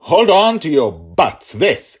Hold on to your butts.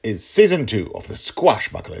 This is Season 2 of the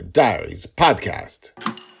Squashbuckler Diaries podcast.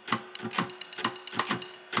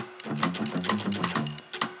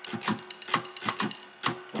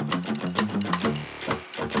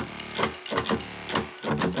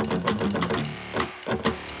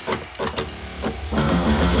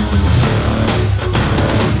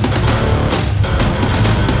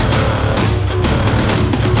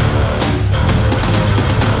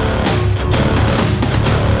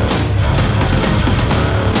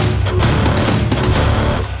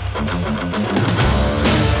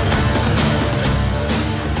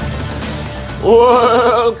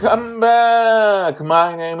 Welcome back.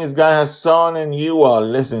 My name is Guy Hassan and you are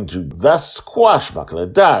listening to the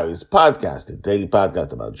Squashbuckler Diaries podcast, a daily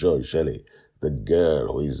podcast about Joy Shelley, the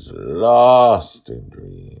girl who is lost in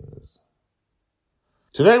dreams.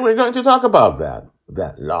 Today we're going to talk about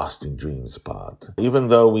that lost in dreams part. Even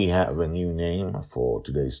though we have a new name for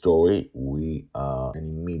today's story, we are an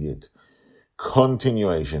immediate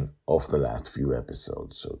continuation of the last few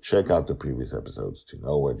episodes. So check out the previous episodes to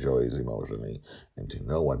know where Joy is emotionally and to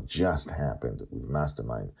know what just happened with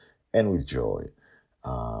Mastermind and with Joy.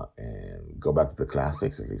 And go back to the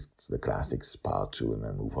classics, at least the classics part 2, and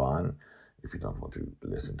then move on. If you don't want to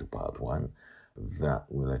listen to part 1, that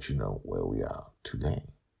will let you know where we are today.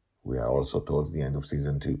 We are also towards the end of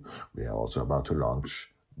season 2. We are also about to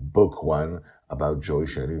launch book 1 about Joy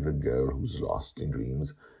Shelley, the girl who's lost in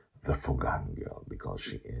dreams, the forgotten girl, because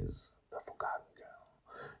she is the forgotten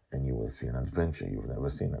girl. And you will see an adventure you've never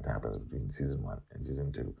seen that happens between season 1 and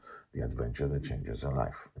season 2. The adventure that changes her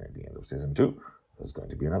life. And at the end of season 2, there's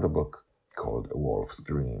going to be another book called A Wolf's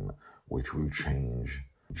Dream, which will change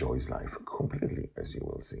Joy's life completely, as you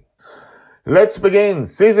will see. Let's begin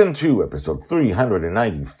season 2, episode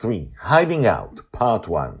 393, Hiding Out, part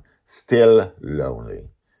 1, Still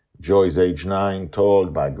Lonely. Joy's age 9,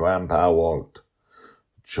 told by Grandpa Walt.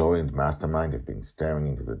 Joy and Mastermind have been staring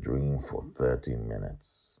into the dream for 30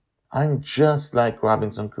 minutes. I'm just like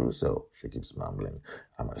Robinson Crusoe, she keeps mumbling.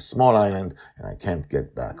 I'm on a small island and I can't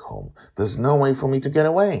get back home. There's no way for me to get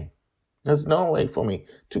away. There's no way for me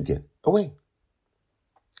to get away.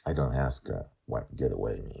 I don't ask her what get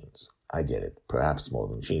away means. I get it, perhaps more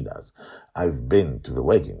than she does. I've been to the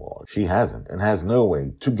waking world. She hasn't and has no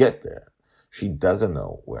way to get there. She doesn't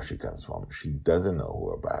know where she comes from. She doesn't know who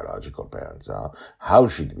her biological parents are, how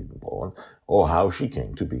she'd been born, or how she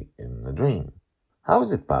came to be in the dream. How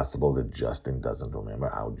is it possible that Justin doesn't remember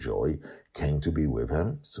how Joy came to be with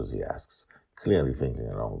him? Susie asks, clearly thinking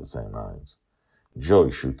along the same lines. Joy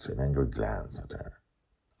shoots an angry glance at her.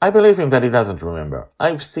 I believe him that he doesn't remember.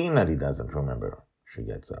 I've seen that he doesn't remember. She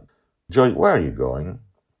gets up. Joy, where are you going?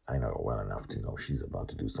 I know her well enough to know she's about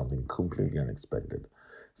to do something completely unexpected.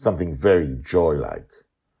 Something very Joy-like.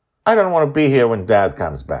 I don't want to be here when Dad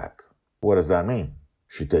comes back. What does that mean?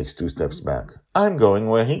 She takes 2 steps back. I'm going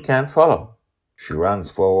where he can't follow. She runs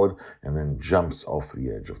forward and then jumps off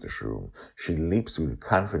the edge of the shroom. She leaps with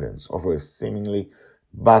confidence over a seemingly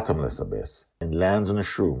bottomless abyss and lands on a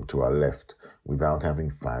shroom to our left without having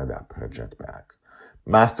fired up her jetpack.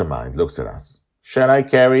 Mastermind looks at us. Shall I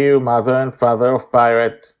carry you, mother and father of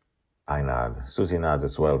pirate? I nod. Susie nods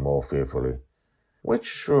as well, more fearfully. Which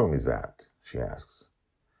shroom is that? She asks.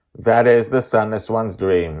 That is the sunless one's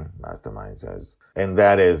dream, Mastermind says. And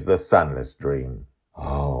that is the sunless dream.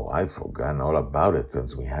 Oh, I'd forgotten all about it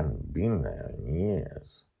since we hadn't been there in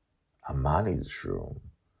years. Amali's shroom.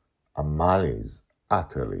 Amali's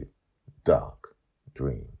utterly dark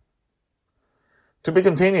dream. To be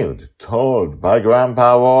continued, told by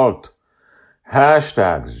Grandpa Walt.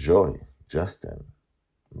 Hashtags Joy, Justin,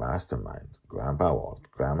 Mastermind, Grandpa Walt,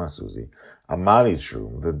 Grandma Susie, Amali's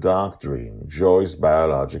shroom, the dark dream, Joy's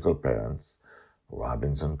biological parents,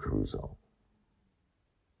 Robinson Crusoe.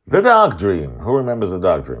 The dark dream. Who remembers the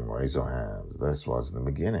dark dream? Raise your hands. This was the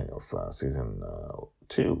beginning of season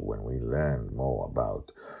 2 when we learned more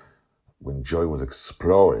about when Joy was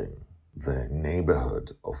exploring the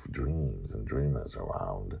neighborhood of dreams and dreamers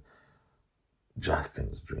around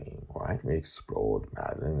Justin's dream, right? We explored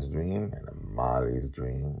Madeline's dream and Amali's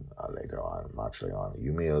dream, later on, much later on,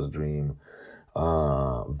 Yumio's dream,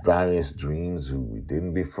 various dreams who we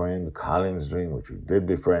didn't befriend, Colin's dream, which we did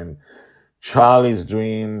befriend, Charlie's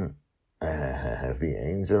dream, the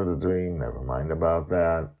angel's dream, never mind about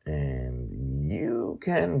that. And you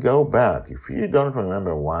can go back. If you don't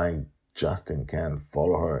remember why Justin can't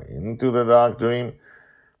follow her into the dark dream,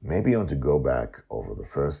 maybe you want to go back over the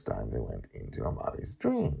first time they went into Amali's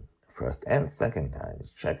dream. First and second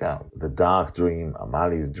times. Check out the dark dream,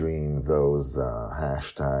 Amali's dream. Those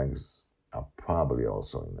hashtags are probably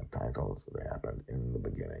also in the titles. They happened in the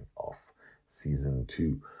beginning of season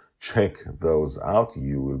 2. check those out.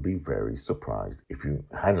 You will be very surprised if you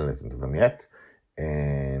hadn't listened to them yet,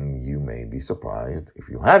 and you may be surprised if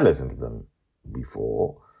you had listened to them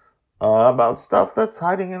before about stuff that's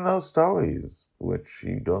hiding in those stories, which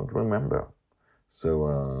you don't remember. So,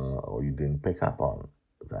 or you didn't pick up on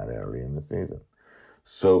that early in the season.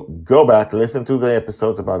 So go back, listen to the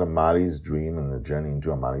episodes about Amali's dream and the journey into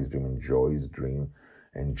Amali's dream and Joy's dream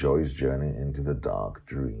and Joy's journey into the dark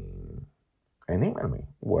dream. And email me.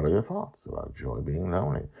 What are your thoughts about Joy being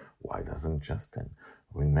lonely? Why doesn't Justin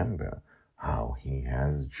remember how he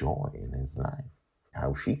has joy in his life?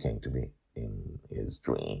 How she came to be in his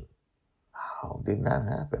dream? How did that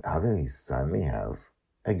happen? How did he suddenly have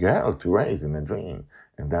a girl to raise in a dream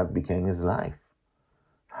and that became his life?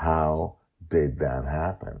 How did that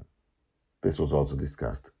happen? This was also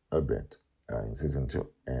discussed a bit in season 2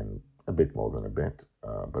 and a bit more than a bit,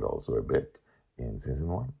 but also a bit in season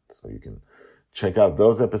 1. So you can check out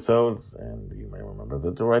those episodes, and you may remember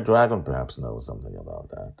that the Red Dragon perhaps knows something about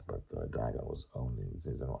that, but the Red Dragon was only in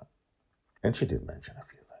season 1. And she did mention a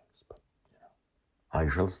few things, but I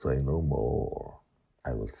shall say no more.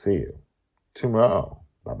 I will see you tomorrow.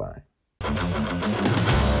 Bye-bye.